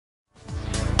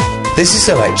This is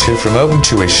a lecture from Open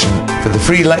Tuition. For the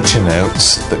free lecture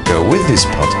notes that go with this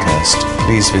podcast,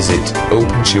 please visit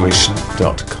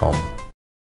opentuition.com.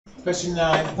 Question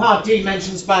 9. Part D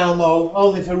mentions Balmo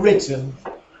only for written.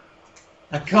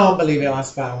 I can't believe it'll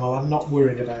ask Balmo. I'm not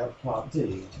worried about Part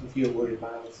D. If you're worried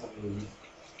about it, I'm worried.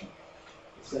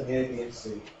 It's only A, B and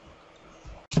C.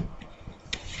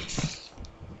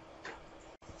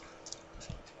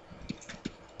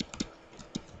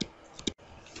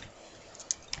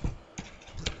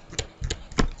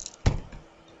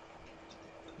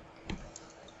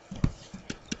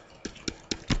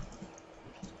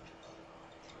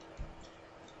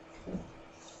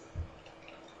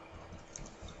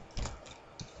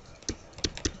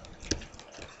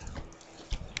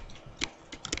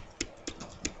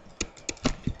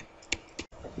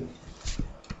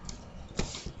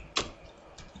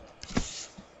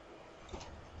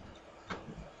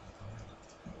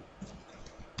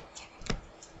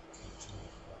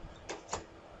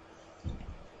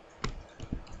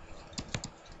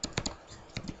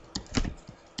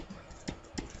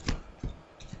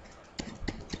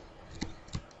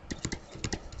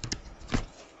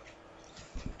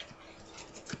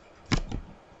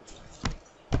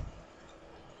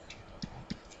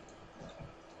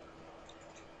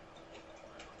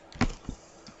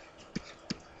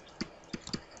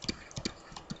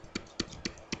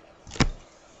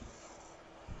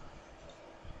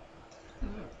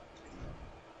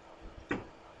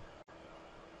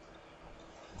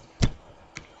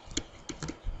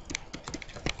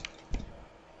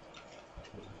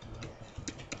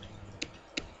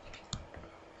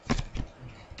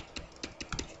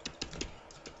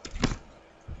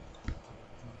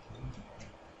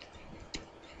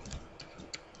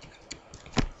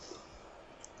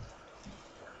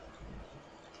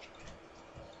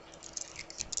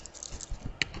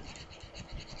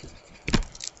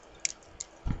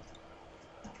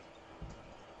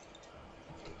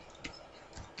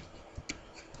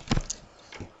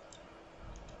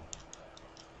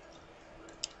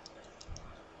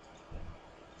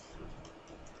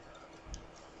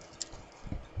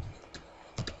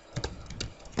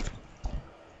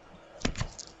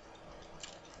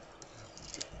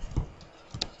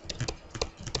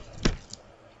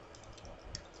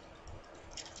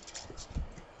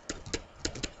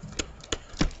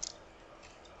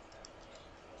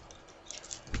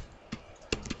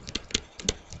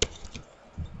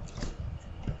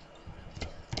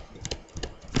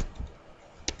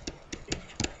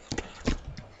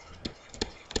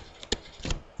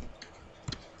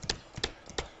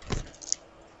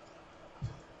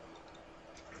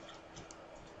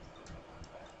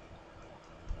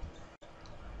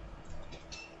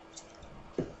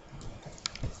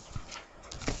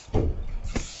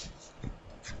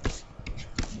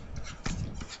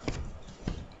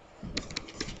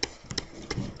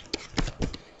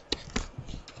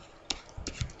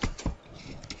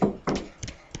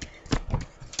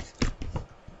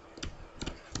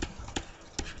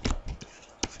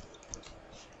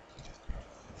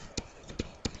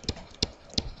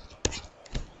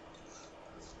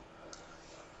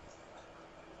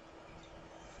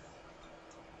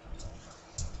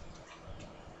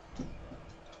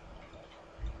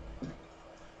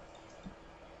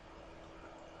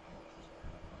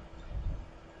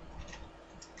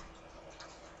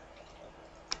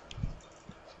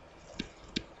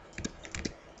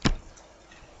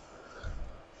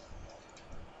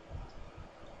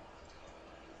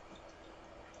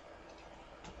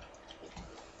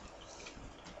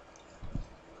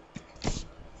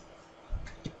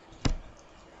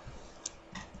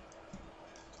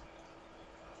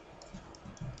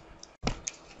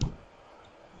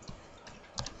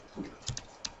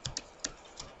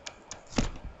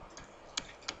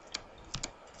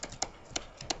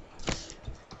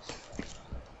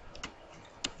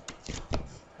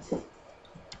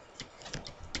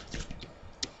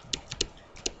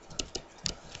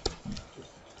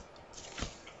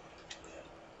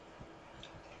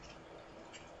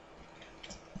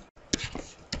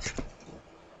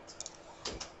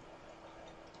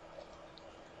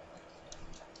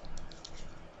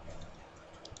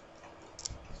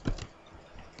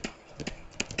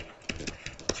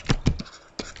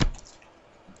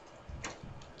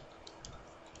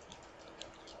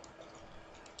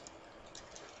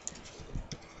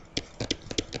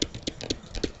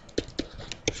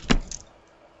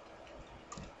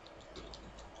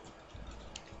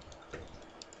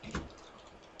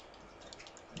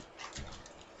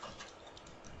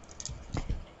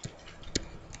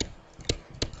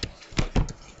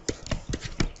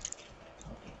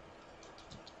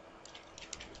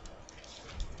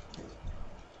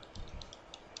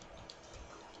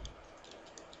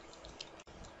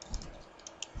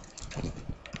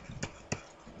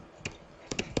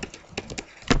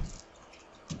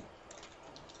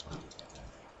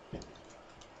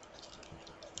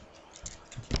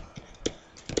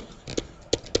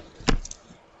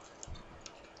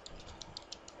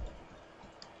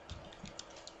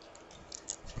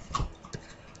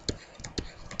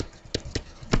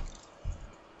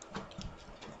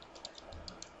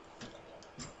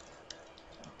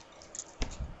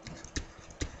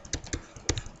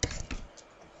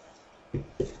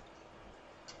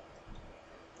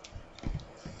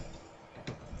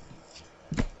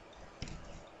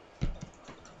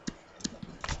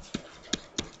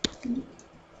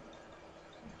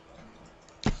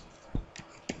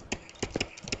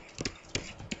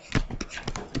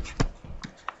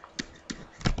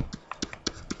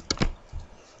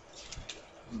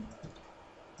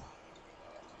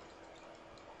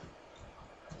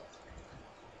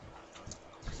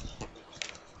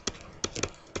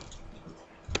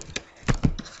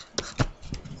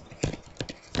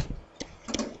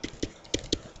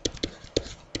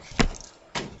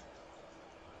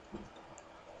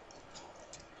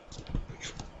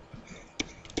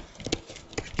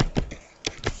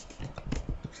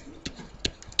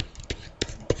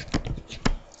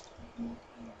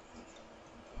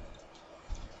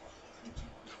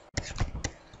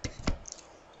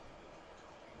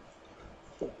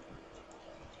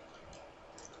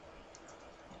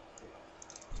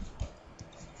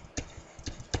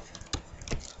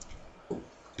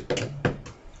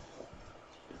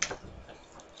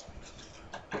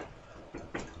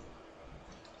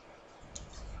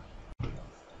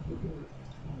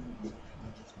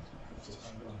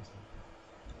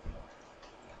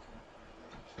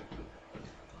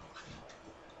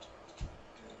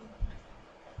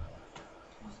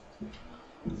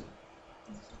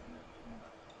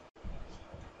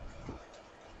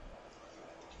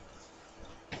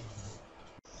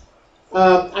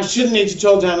 I shouldn't need to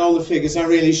talk down all the figures, I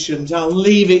really shouldn't. I'll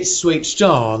leave it switched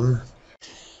on.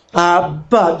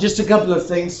 But just a couple of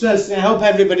things. Firstly, I hope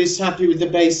everybody's happy with the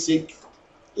basic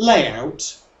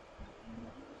layout.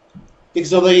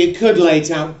 Because although you could lay it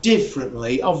out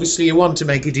differently, obviously you want to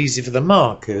make it easy for the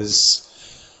markers.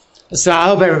 So I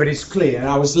hope everybody's clear.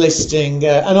 I was listing,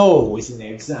 and always in the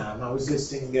exam, I was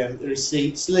listing the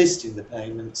receipts, listing the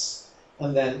payments,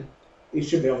 and then it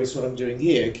should be obvious what I'm doing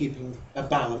here, keeping a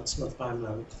balance month by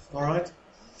month. All right?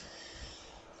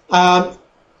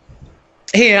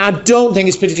 Here, I don't think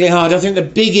it's particularly hard. I think the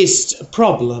biggest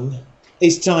problem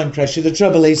is time pressure. The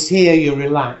trouble is here you're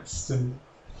relaxed and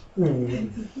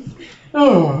in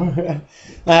the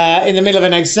middle of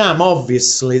an exam,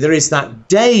 obviously, there is that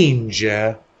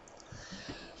danger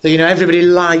that, you know, everybody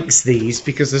likes these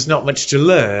because there's not much to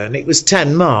learn. It was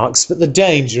 10 marks, but the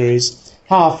danger is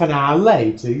half an hour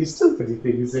later, you're still pretty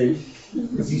busy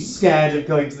because you're scared of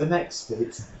going to the next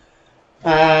bit.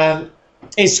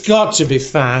 It's got to be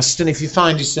fast, and if you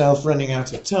find yourself running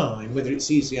out of time, whether it's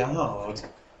easy or hard,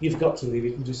 you've got to leave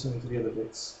it and do something for the other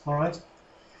bits. All right?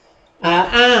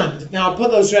 And now I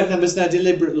put those red numbers there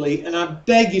deliberately, and I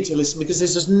beg you to listen because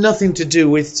this has nothing to do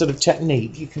with sort of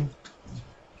technique.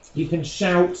 You can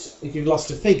shout if you've lost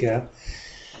a figure,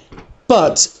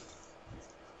 but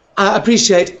I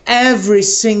appreciate every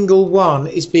single one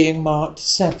is being marked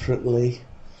separately.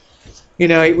 You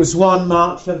know, it was 1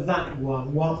 mark for that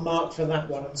one mark for that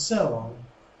one, and so on.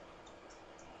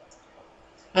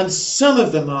 And some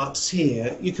of the marks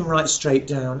here you can write straight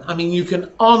down. I mean, you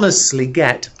can honestly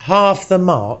get half the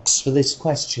marks for this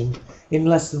question in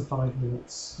less than 5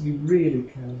 minutes. You really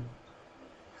can.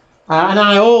 And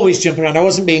I always jump around. I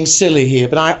wasn't being silly here,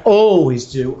 but I always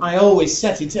do. I always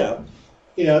set it up.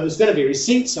 You know, there's going to be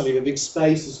receipts, I'll leave a big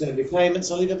space. There's going to be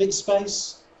payments, I'll leave a big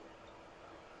space.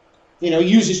 You know,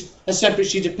 use a separate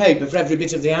sheet of paper for every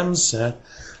bit of the answer.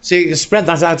 So you can spread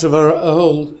that out over a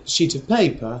whole sheet of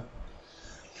paper.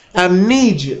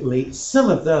 Immediately, some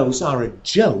of those are a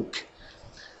joke.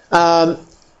 You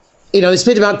know, this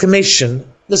bit about commission,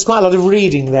 there's quite a lot of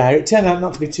reading there. It turned out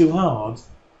not to be too hard.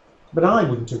 But I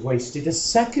wouldn't have wasted a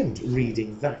second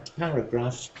reading that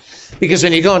paragraph. Because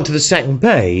when you go on to the second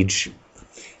page,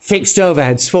 fixed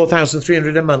overheads,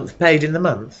 4,300 a month, paid in the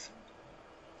month.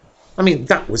 I mean,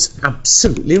 that was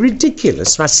absolutely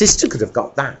ridiculous. My sister could have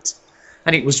got that.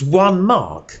 And it was 1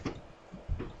 mark.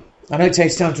 I know it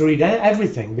takes time to read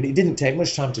everything, but it didn't take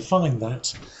much time to find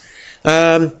that.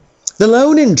 The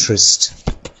loan interest,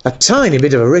 a tiny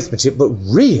bit of arithmetic, but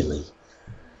really,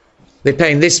 they're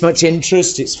paying this much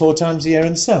interest, it's 4 times a year,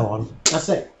 and so on. That's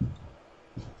it.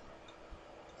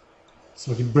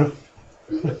 Somebody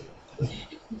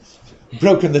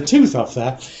broken the tooth off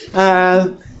there.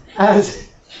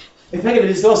 If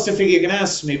anybody's lost a figure, you can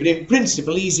ask me, but in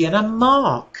principle, easy, and a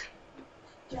mark.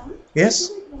 John?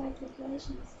 Yes?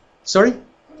 Sorry?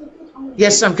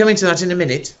 Yes, I'm coming to that in a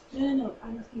minute. No,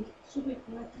 I'm asking, should we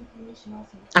correct information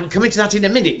also? I'm coming to that in a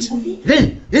minute.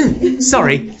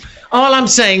 Sorry. All I'm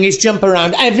saying is jump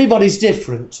around. Everybody's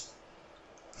different.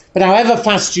 But however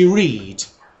fast you read,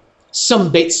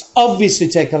 some bits obviously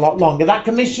take a lot longer. That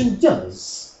commission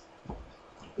does.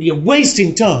 You're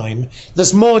wasting time.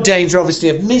 There's more danger, obviously,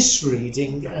 of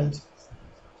misreading and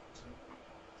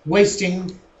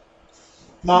wasting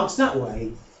marks that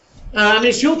way. I mean,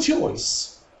 it's your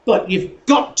choice. But you've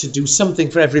got to do something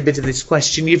for every bit of this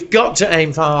question. You've got to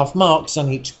aim for half marks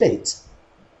on each bit.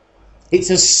 It's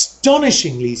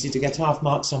astonishingly easy to get half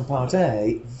marks on part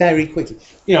A very quickly.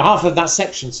 You know, half of that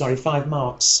section, 5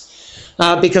 marks.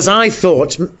 Because I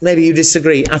thought, maybe you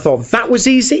disagree, I thought that was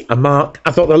easy, a mark.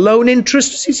 I thought the loan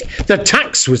interest was easy. The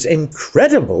tax was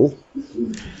incredible.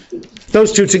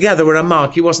 Those two together were a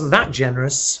mark. He wasn't that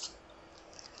generous.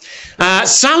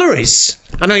 Salaries.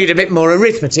 I know you did a bit more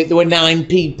arithmetic. There were 9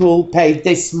 people, paid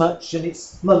this much, and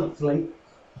it's monthly.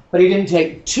 But it didn't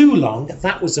take too long.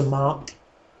 That was a mark.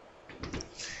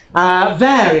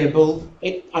 Variable.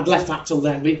 I'd left that till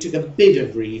then, but it took a bit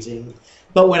of reading.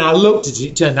 But when I looked at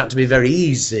it, it turned out to be very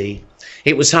easy.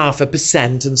 It was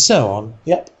 0.5% and so on.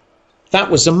 Yep. That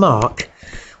was a mark.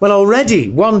 Well, already,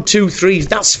 1, 2, 3,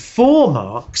 that's 4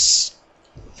 marks.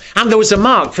 And there was a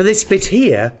mark for this bit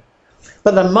here.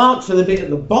 But the mark for the bit at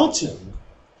the bottom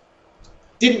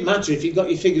didn't matter if you got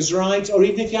your figures right or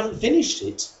even if you hadn't finished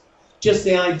it. Just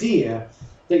the idea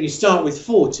that you start with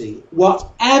 40,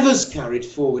 whatever's carried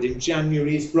forward in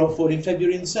January is brought forward in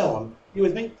February and so on. You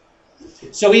with me?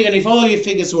 So even if all your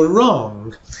figures were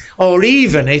wrong, or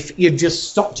even if you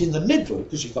just stopped in the middle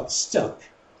because you got stuck,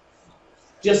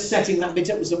 just setting that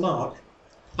bit up was a mark,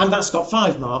 and that's got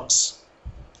 5 marks.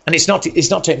 And it's not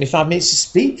taking me 5 minutes to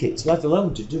speak it, let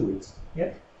alone to do it.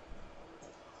 Yeah.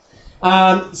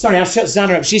 Sorry, I shut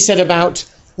Zana up. She said about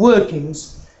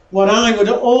workings. What I would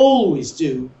always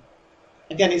do,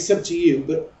 again, it's up to you,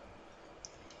 but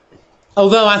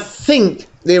although I think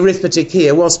the arithmetic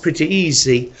here was pretty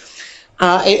easy,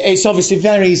 it's obviously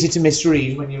very easy to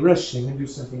misread when you're rushing and do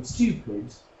something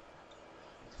stupid.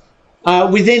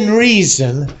 Within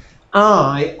reason,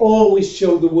 I always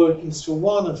show the workings for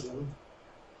one of them,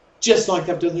 just like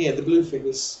I've done here, the blue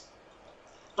figures.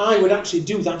 I would actually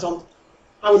do that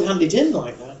I would hand it in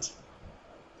like that.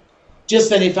 Just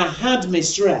then, if I had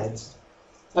misread,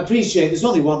 appreciate there's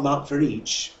only 1 mark for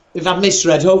each. If I've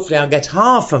misread, hopefully I'll get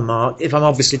half a mark if I'm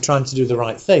obviously trying to do the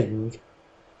right thing.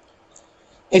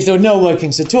 If there were no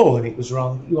workings at all and it was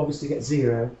wrong, you obviously get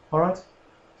 0. All right?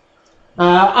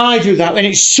 I do that. When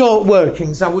it's short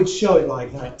workings, I would show it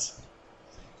like that.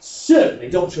 Certainly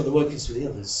don't show the workings for the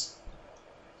others.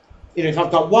 You know, if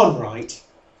I've got 1 right,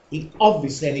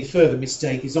 obviously any further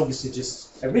mistake is obviously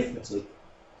just arithmetic.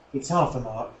 It's half a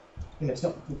mark. You know, it's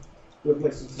not good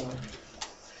waste of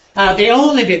time. The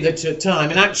only bit that took time,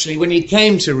 and actually when you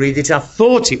came to read it, I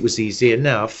thought it was easy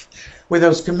enough, were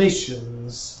those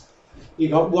commissions. You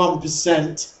got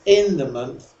 1% in the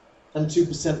month and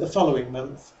 2% the following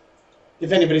month.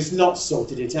 If anybody's not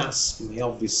sorted it, ask me,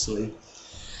 obviously.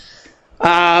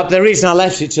 The reason I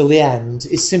left it till the end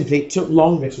is simply it took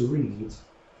longer to read,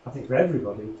 I think, for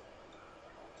everybody.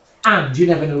 And you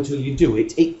never know till you do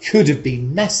it. It could have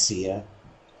been messier.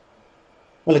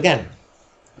 Well, again,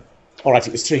 all right,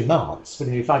 it was 3 marks, but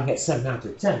if I can get 7 out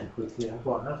of 10 quickly, I'm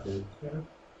quite happy. You know?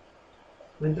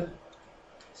 Linda?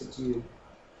 It's up to you.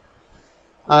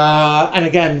 And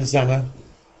again, Zana,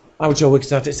 I would show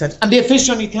workings out of 10. And be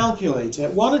efficient on your calculator.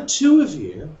 1 or 2 of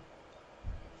you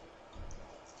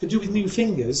could do with new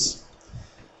fingers.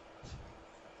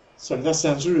 Sorry, that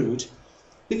sounds rude.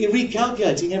 But you're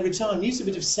recalculating every time. Use a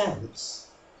bit of sense.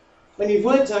 When you've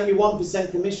worked out your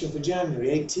 1% commission for January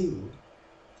 18,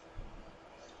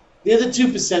 the other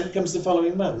 2% comes the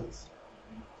following month.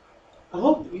 I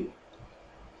hope you,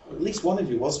 or at least one of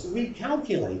you was,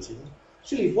 recalculating.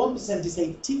 Surely if 1% is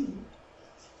 18,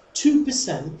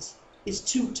 2% is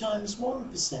 2 times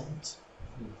 1%.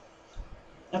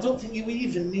 I don't think you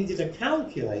even needed a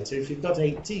calculator if you've got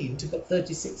 18 to get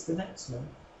 36 the next month.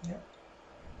 Yeah.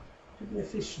 To be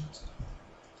efficient.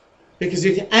 Because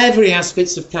if every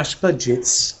aspect of cash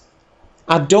budgets,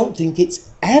 I don't think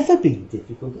it's ever been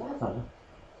difficult, ever.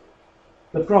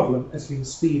 The problem has been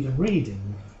speed and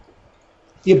reading.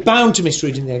 You're bound to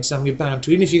misread in the exam, you're bound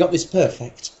to, even if you got this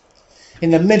perfect.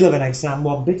 In the middle of an exam,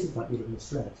 1 bit of that you'd have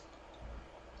misread.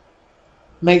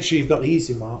 Make sure you've got the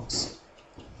easy marks.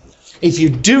 If you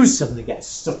do suddenly get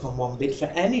stuck on 1 bit for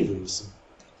any reason,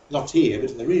 not here,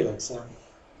 but in the real exam,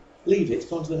 leave it,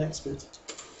 go on to the next bit.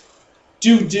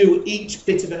 Do each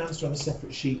bit of an answer on a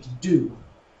separate sheet. Do.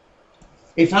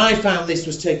 If I found this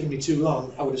was taking me too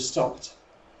long, I would have stopped.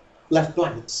 Left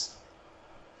blanks.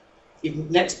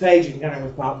 Next page, you can carry on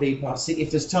with part B, part C.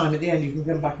 If there's time at the end, you can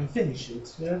come back and finish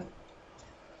it. Yeah?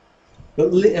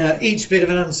 But each bit of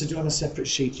an answer do on a separate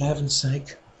sheet, for heaven's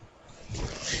sake.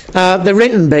 The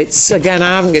written bits, again,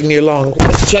 I haven't given you long.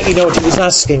 Let's check you know what it was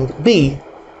asking. B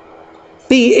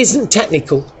isn't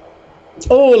technical.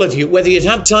 All of you, whether you'd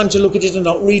had time to look at it or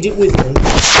not, read it with me.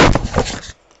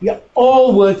 You're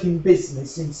all working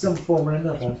business in some form or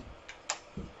another.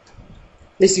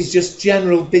 This is just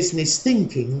general business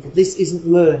thinking. This isn't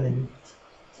learning.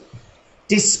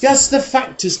 Discuss the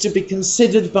factors to be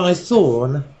considered by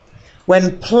Thorne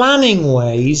when planning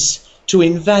ways to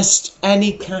invest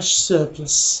any cash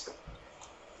surplus.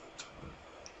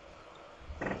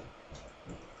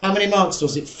 How many marks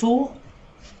was it? 4?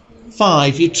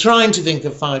 5. You're trying to think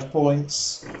of 5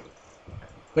 points.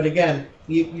 But again,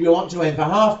 you want to aim for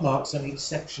half marks on each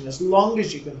section. As long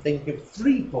as you can think of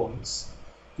 3 points,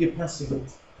 you're passing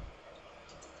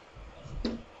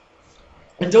it.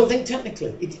 And don't think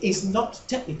technically. It is not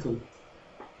technical.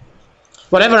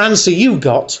 Whatever answer you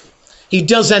got, he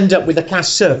does end up with a cash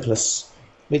surplus.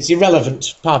 It's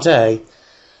irrelevant, part A.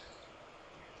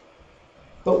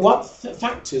 But what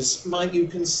factors might you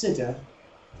consider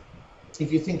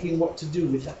if you're thinking what to do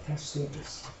with that cash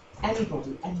surplus?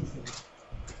 Anybody, anything.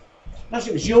 Imagine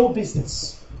it was your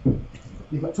business.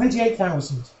 You've got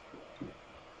 28,000.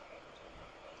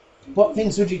 What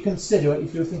things would you consider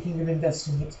if you're thinking of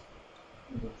investing it?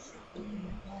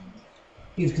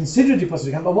 You'd consider a deposit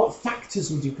account, but what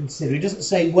factors would you consider? It doesn't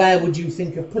say where would you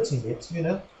think of putting it, you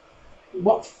know.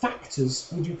 What factors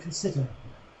would you consider?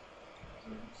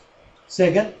 Say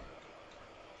again?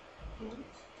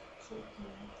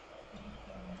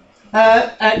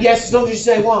 Yes, as long as you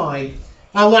say why.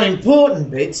 And one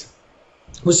important bit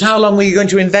was how long were you going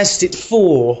to invest it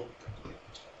for?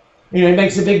 You know, it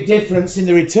makes a big difference in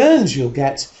the returns you'll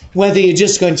get, whether you're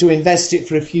just going to invest it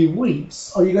for a few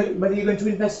weeks or whether you're going to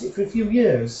invest it for a few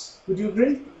years. Would you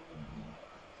agree?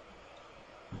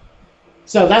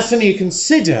 So that's something you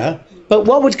consider, but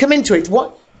what would come into it?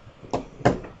 What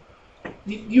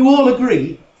you all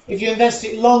agree, if you invest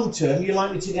it long term, you're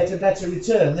likely to get a better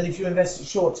return than if you invest it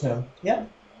short term. Yeah?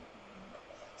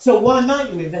 So why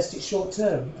might you invest it short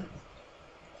term?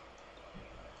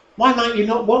 Why might you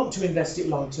not want to invest it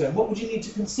long term? What would you need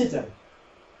to consider?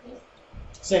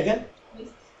 Say again?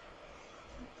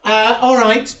 All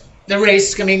right, the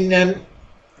risk. I mean,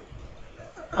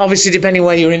 obviously depending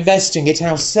where you're investing it,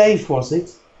 how safe was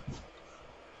it?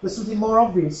 There's something more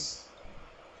obvious.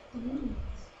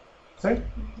 Sorry?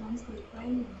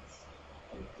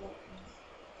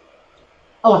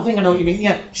 Oh, I think I know what you mean.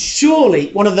 Yeah,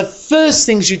 surely one of the first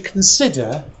things you'd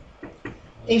consider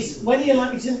is when you're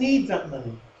likely to need that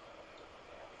money.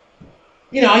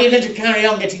 You know, are you going to carry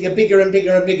on getting a bigger and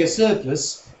bigger and bigger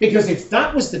surplus? Because if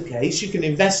that was the case, you can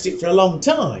invest it for a long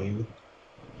time.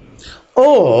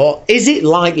 Or is it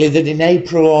likely that in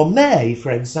April or May,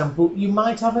 for example, you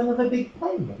might have another big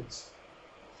payment?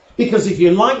 Because if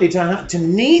you're likely to have to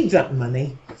need that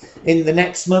money in the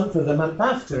next month or the month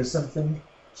after or something,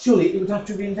 surely it would have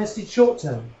to be invested short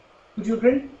term. Would you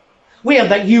agree? We had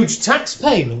that huge tax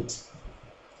payment.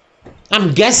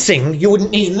 I'm guessing you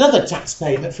wouldn't need another tax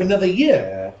payment for another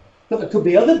year, but there could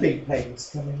be other big payments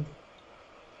coming.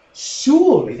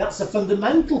 Surely that's a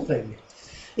fundamental thing.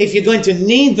 If you're going to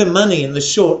need the money in the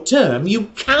short term, you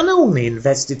can only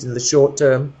invest it in the short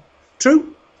term.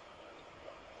 True?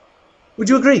 Would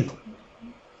you agree?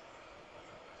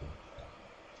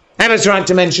 Emma's right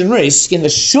to mention risk. In the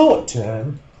short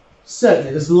term,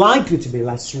 certainly there's likely to be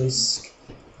less risk.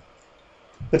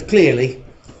 But clearly,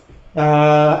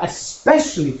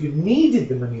 especially if you needed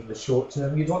the money in the short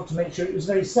term, you'd want to make sure it was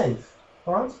very safe.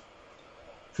 All right?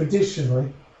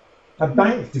 Traditionally, a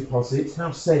bank deposit,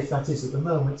 how safe that is at the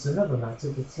moment is another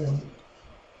matter.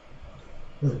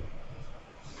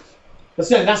 But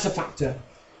certainly that's a factor.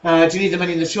 Do you need the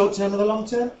money in the short term or the long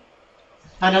term?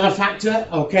 Another factor,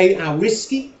 okay, how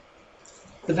risky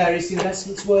the various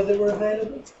investments were that were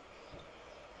available.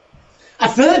 A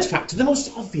third factor, the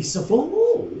most obvious of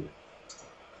all.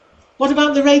 What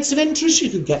about the rates of interest you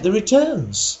could get, the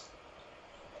returns?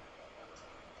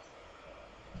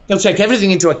 They'll take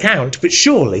everything into account, but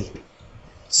surely,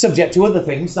 subject to other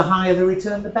things, the higher the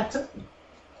return, the better.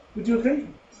 Would you agree?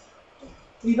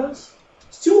 You guys?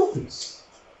 It's too obvious.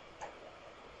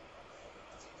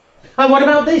 And what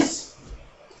about this?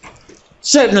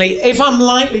 Certainly, if I'm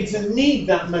likely to need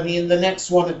that money in the next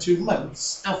 1 or 2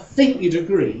 months, I think you'd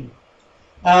agree,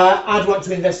 I'd want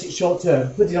to invest it short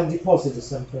term, put it on deposit or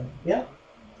something, yeah?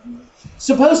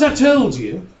 Suppose I told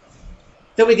you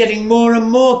that we're getting more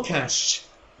and more cash,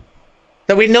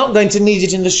 that we're not going to need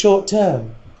it in the short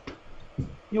term.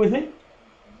 You with me?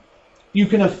 You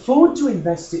can afford to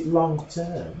invest it long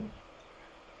term.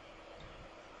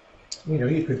 You know,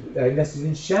 you could invest it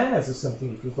in shares or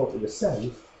something if you thought it was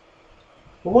safe.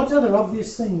 But what other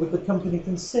obvious thing would the company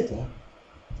consider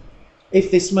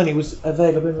if this money was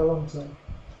available in the long term?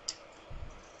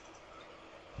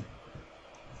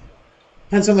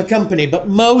 Depends on the company, but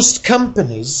most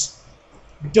companies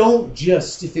don't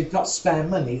just, if they've got spare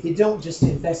money, they don't just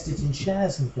invest it in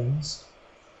shares and things.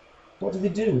 What do they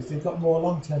do if they've got more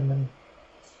long-term money?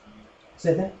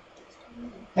 Say that?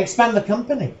 Expand the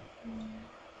company.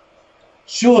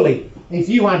 Surely, if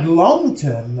you had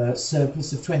long-term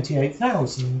surplus of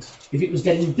 28,000, if it was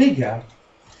getting bigger,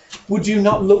 would you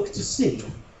not look to see,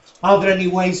 are there any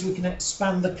ways we can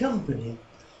expand the company?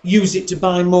 Use it to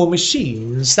buy more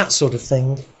machines, that sort of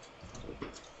thing.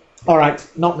 All right,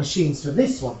 not machines for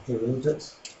this one,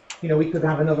 but, you know, we could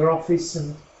have another office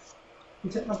and...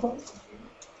 You take my point?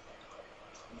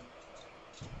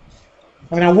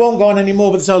 I mean, I won't go on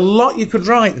anymore, but there's a lot you could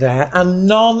write there, and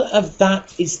none of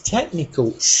that is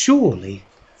technical, surely.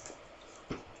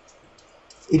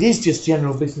 It is just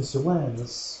general business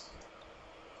awareness.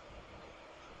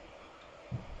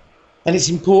 And it's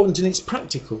important and it's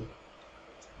practical.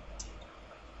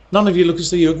 None of you look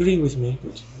as though you agree with me,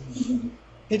 but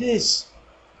it is.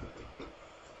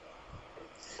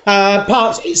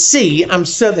 Part C, I'm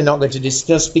certainly not going to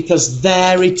discuss, because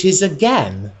there it is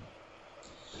again.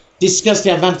 Discuss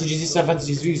the advantages and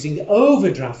disadvantages of using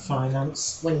overdraft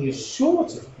finance when you're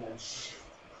short of cash.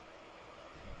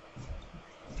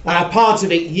 Part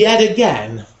of it, yet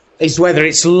again, is whether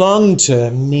it's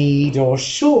long-term need or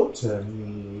short-term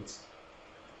need.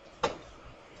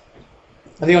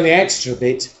 And the only extra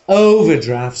bit,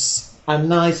 overdrafts are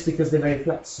nice because they're very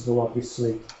flexible,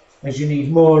 obviously. As you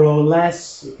need more or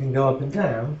less, it can go up and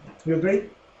down. You agree?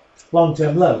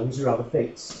 Long-term loans are rather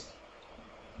fixed.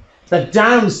 The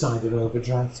downside of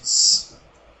overdrafts,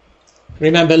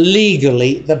 remember,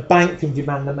 legally, the bank can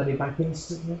demand the money back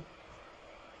instantly.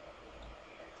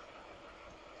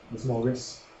 There's more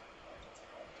risk.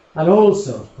 And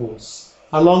also, of course,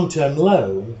 a long-term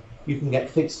loan, you can get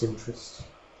fixed interest.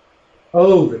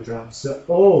 Overdrafts are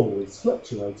always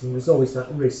fluctuating. There's always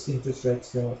that risk interest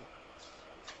rates go up.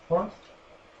 All right?